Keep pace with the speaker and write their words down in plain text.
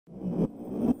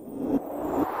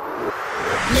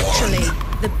literally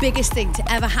the biggest thing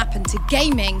to ever happen to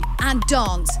gaming and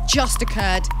dance just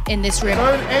occurred in this room.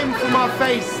 Don't aim for my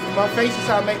face. My face is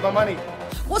how I make my money.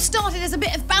 What started as a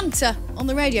bit of banter on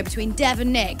the radio between Dev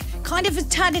and Nick kind of has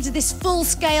turned into this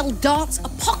full-scale dance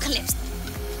apocalypse.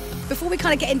 Before we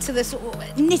kind of get into the sort of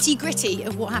nitty-gritty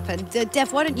of what happened,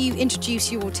 Dev, why don't you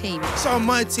introduce your team? So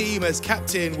my team as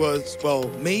captain was, well,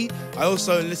 me. I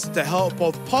also enlisted the help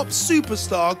of pop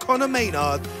superstar Conor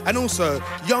Maynard and also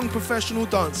young professional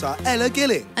dancer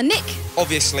Gilling. And Nick?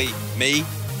 Obviously, me.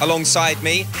 Alongside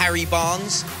me, Harry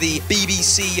Barnes, the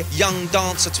BBC Young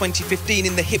Dancer 2015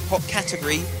 in the hip-hop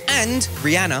category, and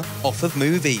Rhianna off of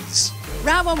movies.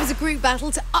 Round one was a group battle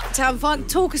to Uptown Funk.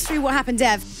 Talk us through what happened,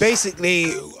 Dev.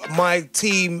 Basically, my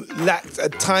team lacked a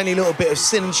tiny little bit of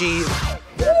synergy.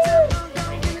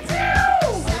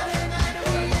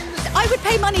 I would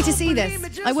pay money to see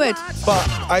this. I would. But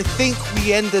I think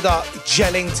we ended up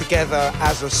gelling together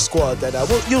as a squad, and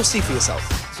well, you'll see for yourself.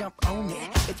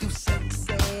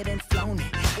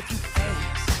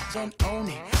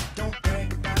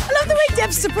 I love the way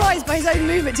Dev's surprised by his own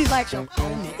movements. He's like, ooh,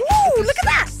 look at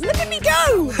that! Look at me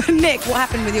go! Nick, what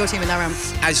happened with your team in that round?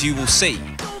 As you will see,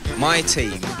 my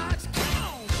team,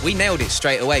 we nailed it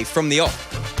straight away from the off.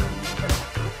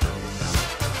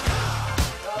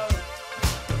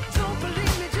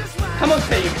 Come on,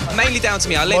 team. Mainly down to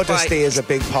me. I led Modesty is a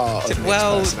big part of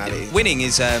Nick's personality. Winning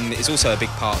is also a big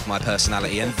part of my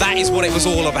personality, and that is what it was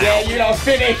all about. Yeah, you lot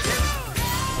finished.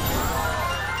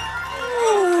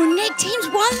 Oh, Nick, team's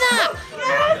won that.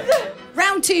 Yes.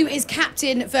 Round two is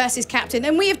captain versus captain,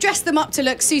 and we have dressed them up to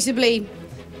look suitably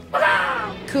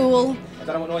cool. I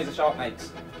don't know what noise a shark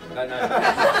makes. I don't know.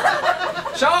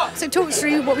 Shark! So talk us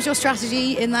through, what was your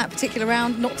strategy in that particular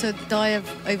round, not to die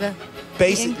of over...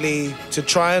 Basically, to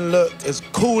try and look as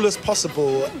cool as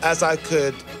possible as I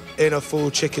could in a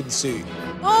full chicken suit.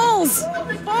 Balls!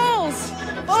 Balls!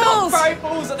 Stop throwing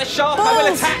balls at the shark, I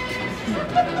will attack!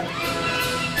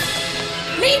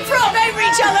 Leapfrog over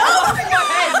each other! Oh my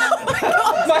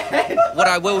God! My head! What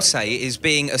I will say is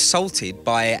being assaulted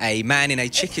by a man in a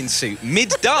chicken suit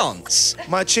mid-dance.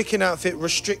 My chicken outfit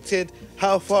restricted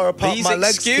how far apart These my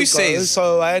legs could go, excuses.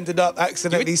 so I ended up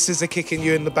accidentally scissor kicking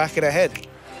you in the back of the head.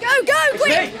 Go, go,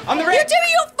 quick! me. I'm the red. You're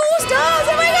doing your 4 stars!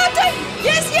 Oh my God, do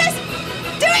Yes, yes!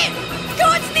 Do it! Go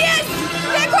on to the end!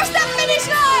 Get across that finish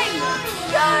line!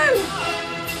 Go!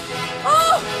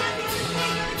 Oh!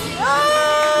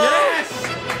 Oh! Yes!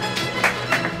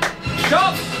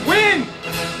 Shark, win!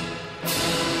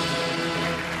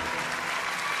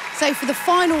 So for the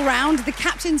final round, the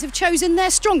captains have chosen their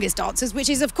strongest dancers, which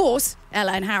is, of course,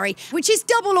 Ella and Harry, which is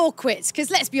double or quits, because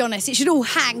let's be honest, it should all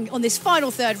hang on this final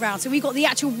third round. So we've got the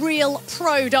actual real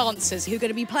pro dancers who are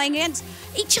going to be playing against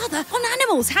each other on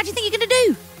animals. How do you think you're going to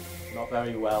do? Not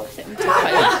very well. All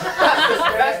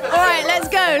right, let's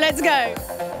go, let's go.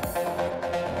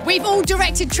 We've all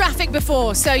directed traffic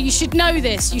before, so you should know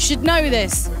this. You should know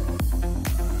this.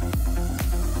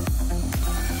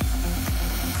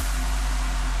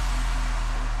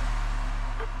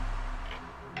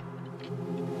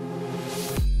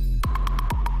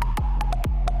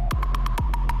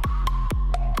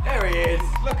 There he is.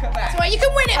 Look at that. It's all right, you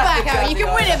can win it back, Harry. You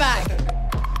can win it back.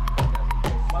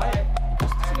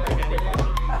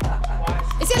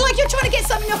 Is it like you're trying to get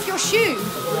something off your shoe?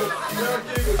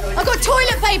 I've got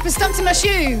toilet paper stuck to my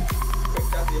shoe.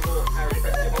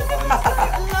 I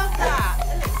love that.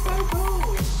 It looks so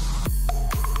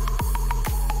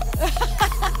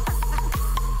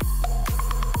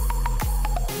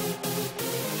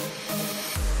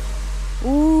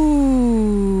cool.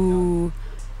 Ooh.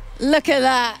 Look at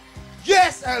that.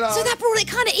 Yes, Ella! So that brought it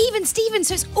kind of even, Steven.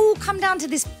 So it's all come down to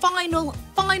this final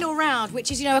round, which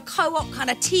is, you know, a co-op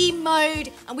kind of team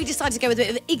mode. And we decided to go with a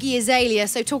bit of Iggy Azalea.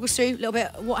 So talk us through a little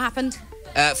bit what happened.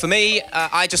 For me,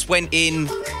 I just went in,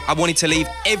 I wanted to leave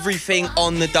everything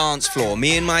on the dance floor.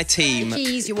 Me and my team. Your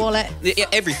keys, your wallet. Yeah,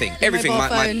 everything. Your Everything. mobile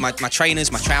phone. My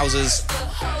trainers, my trousers.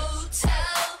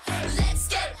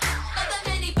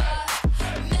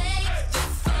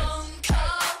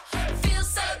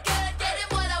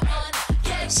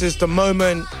 This is the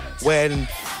moment when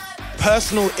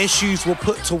personal issues were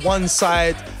put to one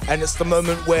side, and it's the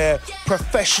moment where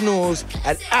professionals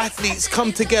and athletes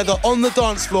come together on the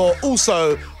dance floor.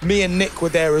 Also, me and Nick were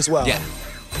there as well. Yeah.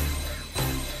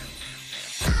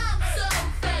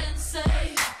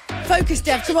 Focus,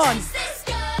 Dev, come on.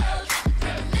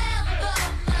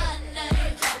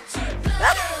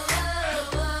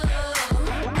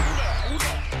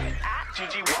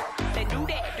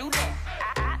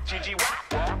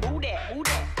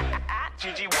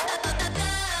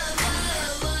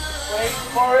 Wait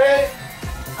for it.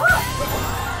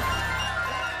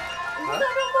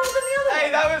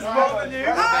 Hey, that was more than you.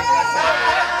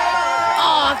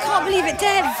 Oh, I can't believe it,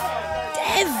 Dev.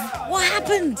 Dev, what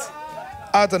happened?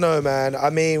 I don't know, man. I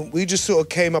mean, we just sort of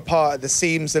came apart at the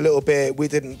seams a little bit. We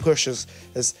didn't push as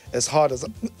hard as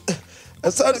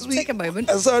hard as we Take a moment.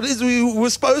 as hard as we were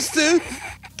supposed to.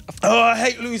 Oh, I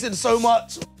hate losing so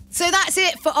much. So that's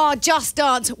it for our Just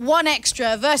Dance 1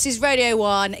 Extra versus Radio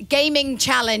 1 gaming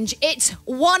challenge. It's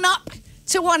 1 up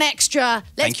to 1 extra.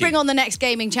 Let's bring on the next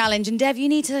gaming challenge. And Dev, you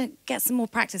need to get some more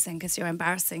practice in because you're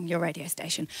embarrassing your radio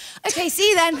station. Okay, see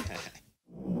you then.